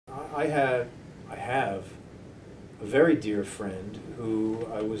I have a very dear friend who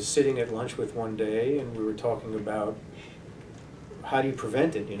I was sitting at lunch with one day, and we were talking about how do you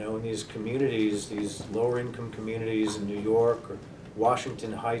prevent it, you know, in these communities, these lower income communities in New York or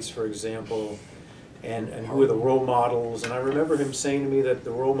Washington Heights, for example, and who are the role models. And I remember him saying to me that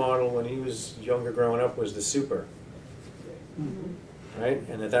the role model when he was younger growing up was the super, right?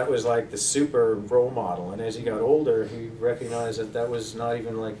 And that was like the super role model. And as he got older, he recognized that that was not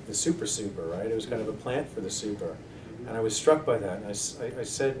even like the super, right? It was kind of a plant for the super. And I was struck by that. And I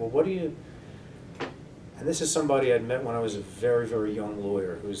said, well, what do you... And this is somebody I'd met when I was a very, very young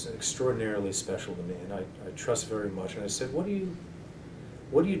lawyer who's extraordinarily special to me, and I trust very much. And I said, what do you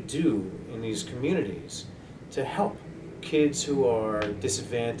do in these communities to help kids who are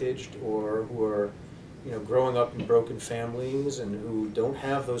disadvantaged or who are, you know, growing up in broken families and who don't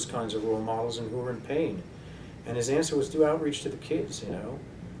have those kinds of role models and who are in pain? And his answer was do outreach to the kids, you know.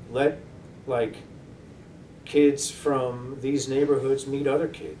 Let, like, kids from these neighborhoods meet other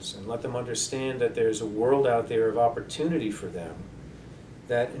kids and let them understand that there's a world out there of opportunity for them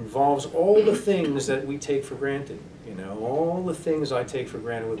that involves all the things that we take for granted, you know, all the things I take for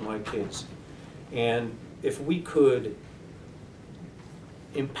granted with my kids. And if we could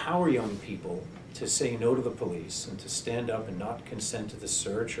empower young people to say no to the police and to stand up and not consent to the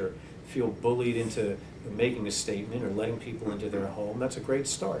search or feel bullied into making a statement or letting people into their home, that's a great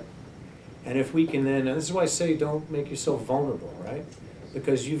start. And if we can then, and this is why I say don't make yourself vulnerable, right?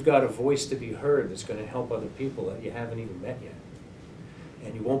 Because you've got a voice to be heard that's going to help other people that you haven't even met yet.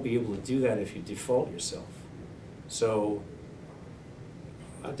 And you won't be able to do that if you default yourself. So,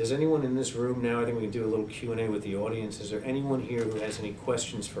 does anyone in this room now, I think we can do a little Q&A with the audience. Is there anyone here who has any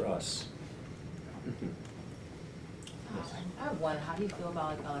questions for us? I have one. How do you feel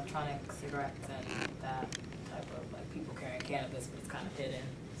about like electronic cigarettes and that type of, like, people carrying cannabis, but it's kind of hidden?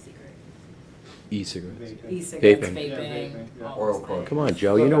 E-cigarettes. E-cigarettes, Vaping. vaping, Oral core. Come on,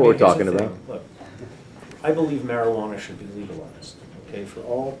 Joe, you know what we're talking here's the about. thing. Look, I believe marijuana should be legalized, okay, for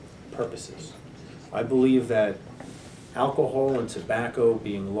all purposes. I believe that alcohol and tobacco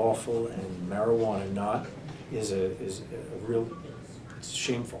being lawful and marijuana not is a real, it's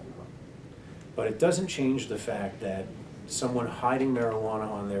shameful. But it doesn't change the fact that someone hiding marijuana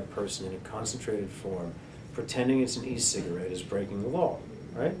on their person in a concentrated form, pretending it's an e-cigarette, is breaking the law,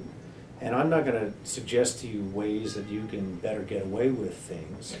 right? And I'm not going to suggest to you ways that you can better get away with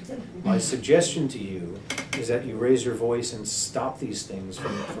things. My suggestion to you is that you raise your voice and stop these things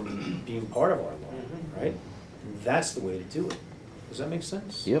from being part of our law, right? And that's the way to do it. Does that make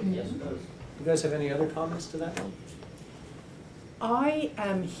sense? Yep. Yes, it does. You guys have any other comments to that one? I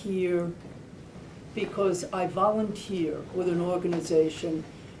am here because I volunteer with an organization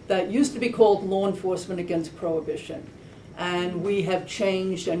that used to be called Law Enforcement Against Prohibition. And we have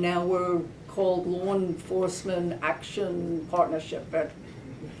changed, and now we're called Law Enforcement Action Partnership. But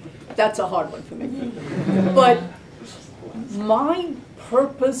that's a hard one for me. But my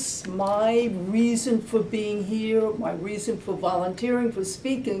purpose, my reason for being here, my reason for volunteering, for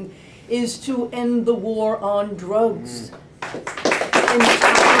speaking, is to end the war on drugs.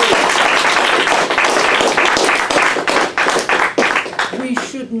 We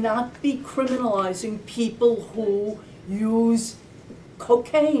should not be criminalizing people who use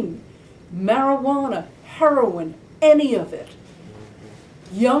cocaine, marijuana, heroin, any of it.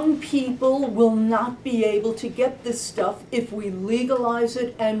 Young people will not be able to get this stuff if we legalize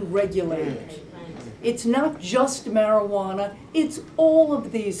it and regulate it. It's not just marijuana, it's all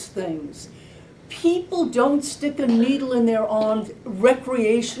of these things. People don't stick a needle in their arm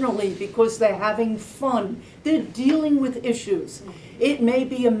recreationally because they're having fun. They're dealing with issues. It may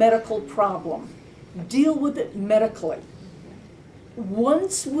be a medical problem. Deal with it medically.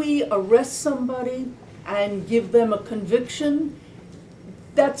 Once we arrest somebody and give them a conviction,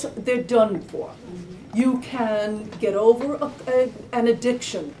 they're done for. You can get over an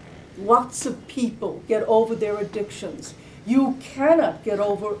addiction. Lots of people get over their addictions. You cannot get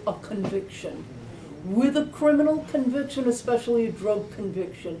over a conviction. With a criminal conviction, especially a drug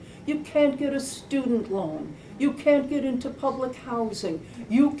conviction, you can't get a student loan. You can't get into public housing.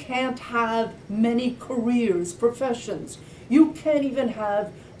 You can't have many careers, professions. You can't even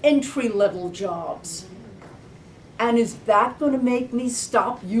have entry-level jobs. And is that going to make me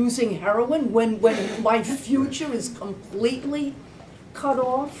stop using heroin when my future is completely cut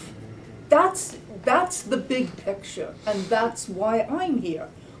off? That's the big picture, and that's why I'm here.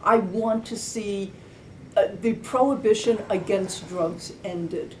 I want to see the prohibition against drugs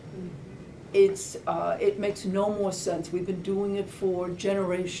ended. It makes no more sense. We've been doing it for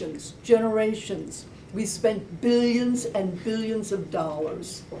generations. We spent billions and billions of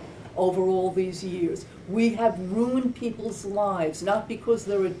dollars over all these years. We have ruined people's lives, not because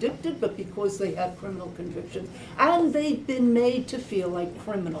they're addicted, but because they have criminal convictions. And they've been made to feel like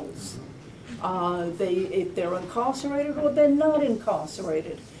criminals. If they're incarcerated or they're not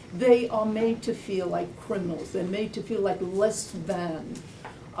incarcerated, they are made to feel like criminals. They're made to feel like less than.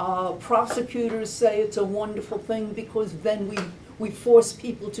 Prosecutors say it's a wonderful thing because then we force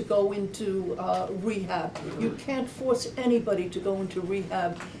people to go into rehab. You can't force anybody to go into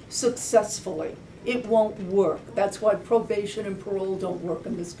rehab successfully. It won't work. That's why probation and parole don't work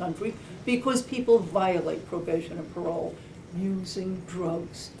in this country, because people violate probation and parole using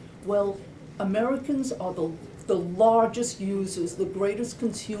drugs. Well, Americans are the largest users, the greatest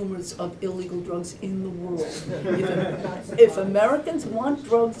consumers of illegal drugs in the world. If Americans want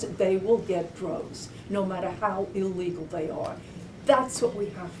drugs, they will get drugs, no matter how illegal they are. That's what we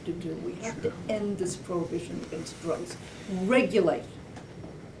have to do. We have to end this prohibition against drugs. Regulate.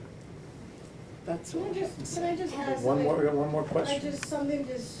 That's what. Can I just ask? One more question. Something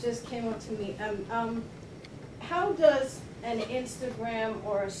just came up to me. How does an Instagram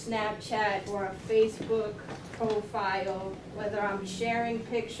or a Snapchat or a Facebook profile, whether I'm sharing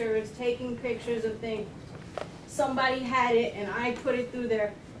pictures, taking pictures of things, somebody had it and I put it through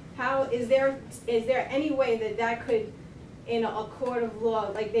there, how is there any way that could, in a court of law,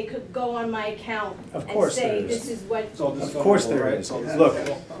 like they could go on my account and say this is what? Of course there is. Look,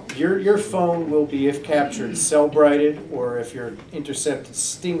 your phone will be, if captured, cell-brighted, or if you're intercepted,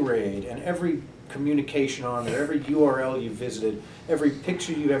 stingrayed, and every communication on there, every URL you visited, every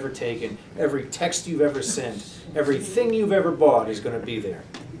picture you've ever taken, every text you've ever sent, everything you've ever bought is going to be there,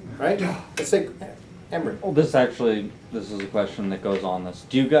 right? Let's take Emery. Well, this is a question that goes on this.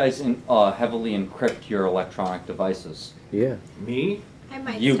 Do you guys heavily encrypt your electronic devices? Yeah. Me? I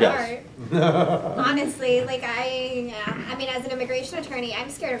might You start. Honestly, like I mean, as an immigration attorney, I'm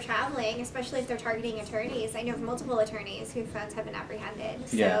scared of traveling, especially if they're targeting attorneys. I know of multiple attorneys whose phones have been apprehended.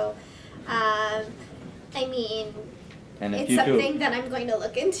 So, I mean, And if it's you something that I'm going to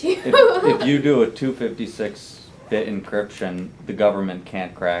look into. if you do a 256-bit encryption, the government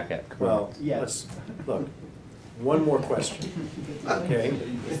can't crack it. Well, let's look. One more question. Okay.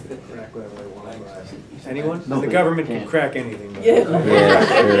 Anyone? The government can crack anything. Yeah.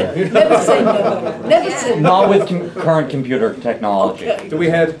 Never say never. Never say never. Not with current computer technology. Okay. Do we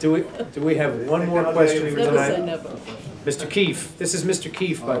have one more question for Never say tonight? never. Mr. Keefe. This is Mr.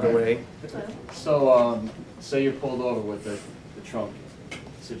 Keefe, by the way. So, say you're pulled over with the trunk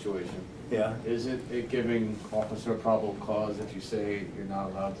situation. Yeah. Isn't it giving officer probable cause if you say you're not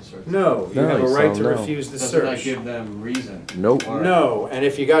allowed to search? No, you have a right to refuse the Doesn't that search. give them reason? Nope. Or- No, and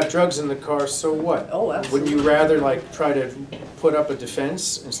if you got drugs in the car, so what? Oh, absolutely. Wouldn't you rather like try to put up a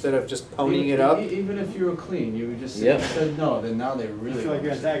defense instead of just ponying it up? Even if you were clean, you would just say, Yep. said no, then now they really. I feel like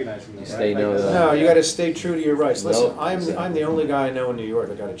you're antagonizing them. Stay right? no, Like, No, you gotta stay true to your rights. Listen, Nope. I'm the only guy I know in New York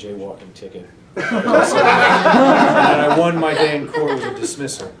that got a jaywalking ticket. And I won my day in court with a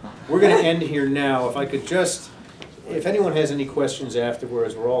dismissal. We're gonna end here now. If I could just, if anyone has any questions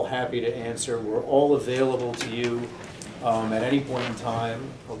afterwards, we're all happy to answer. We're all available to you at any point in time,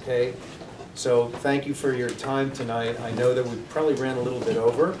 okay? So thank you for your time tonight. I know that we probably ran a little bit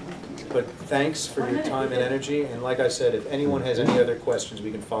over, but thanks for your time and energy. And like I said, if anyone has any other questions,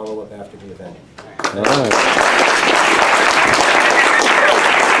 we can follow up after the event. All right.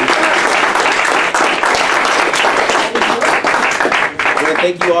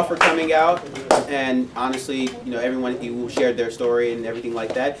 Thank you all for coming out, and honestly, you know, everyone who shared their story and everything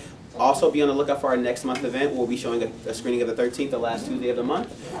like that. Also, be on the lookout for our next month event. We'll be showing a screening of the 13th, the last Tuesday of the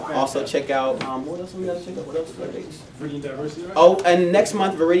month. Also, check out what else we got to check out? What else are dates? Viridian Diversity. Oh, and next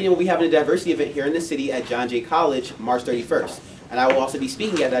month, Viridian will be having a diversity event here in the city at John Jay College, March 31st. And I will also be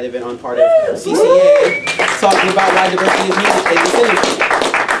speaking at that event on part of CCA, talking about why diversity is needed in this industry.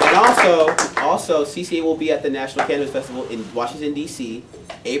 And also, CCA will be at the National Cannabis Festival in Washington, D.C.,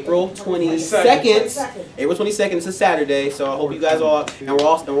 April 22nd. April 22nd, it's a Saturday, so I hope you guys all, and we're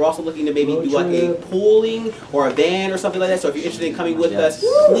also looking to maybe do like a pooling or a van or something like that. So if you're interested in coming with us,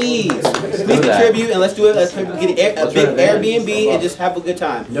 please contribute, and let's do it. Let's get a big Airbnb and just have a good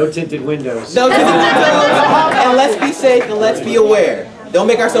time. No tinted windows. No tinted windows. And let's be safe and let's be aware. Don't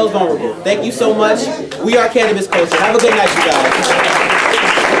make ourselves vulnerable. Thank you so much. We are Cannabis Culture. Have a good night, you guys.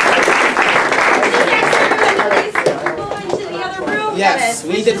 Yes,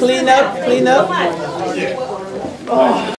 we need to clean up.